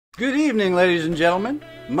Good evening, ladies and gentlemen.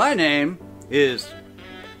 My name is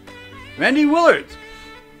Randy Willard,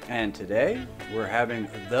 and today we're having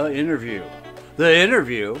the interview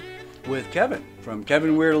with Kevin from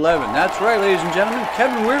Kevin weird11. That's right, ladies and gentlemen,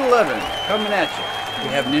 Kevin weird11 coming at you.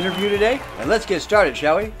 We have an interview today, and let's get started,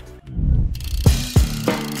 shall we?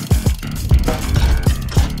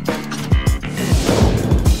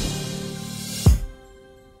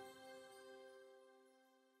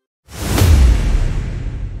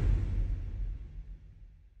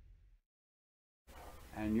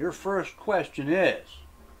 And your first question is,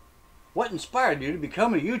 what inspired you to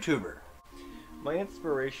become a YouTuber? My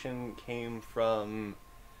inspiration came from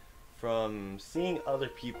seeing other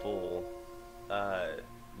people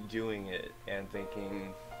doing it and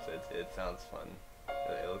thinking it sounds fun,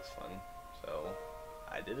 it looks fun, so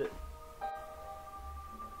I did it.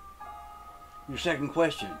 Your second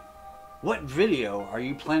question, what video are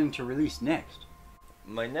you planning to release next?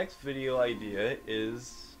 My next video idea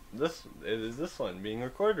is this one being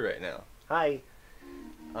recorded right now. Hi.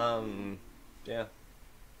 Yeah,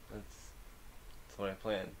 that's what I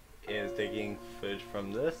plan, is taking footage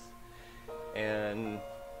from this and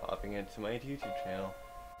popping it to my YouTube channel.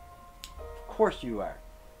 Of course you are.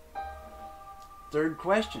 Third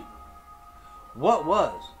question, what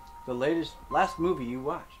was the last movie you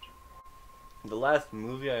watched? The last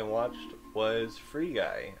movie I watched was Free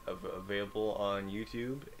Guy, available on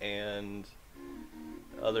YouTube and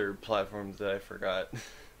other platforms that I forgot.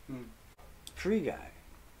 Free Guy.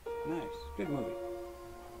 Nice. Good movie.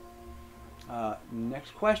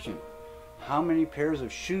 Next question. How many pairs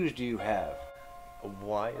of shoes do you have?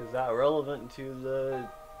 Why is that relevant to the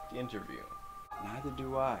interview? Neither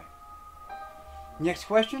do I. Next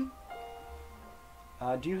question.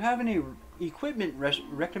 Do you have any equipment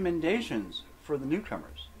recommendations for the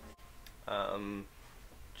newcomers?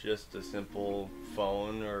 Just a simple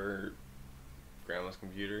phone or grandma's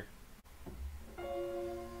computer.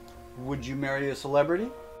 Would you marry a celebrity?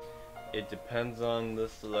 It depends on the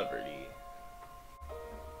celebrity.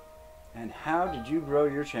 And how did you grow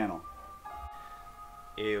your channel?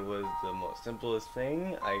 It was the most simplest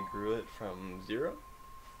thing. I grew it from 0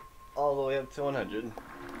 all the way up to 100.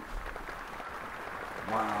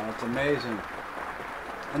 Wow, that's amazing.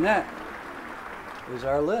 And that is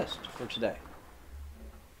our list for today.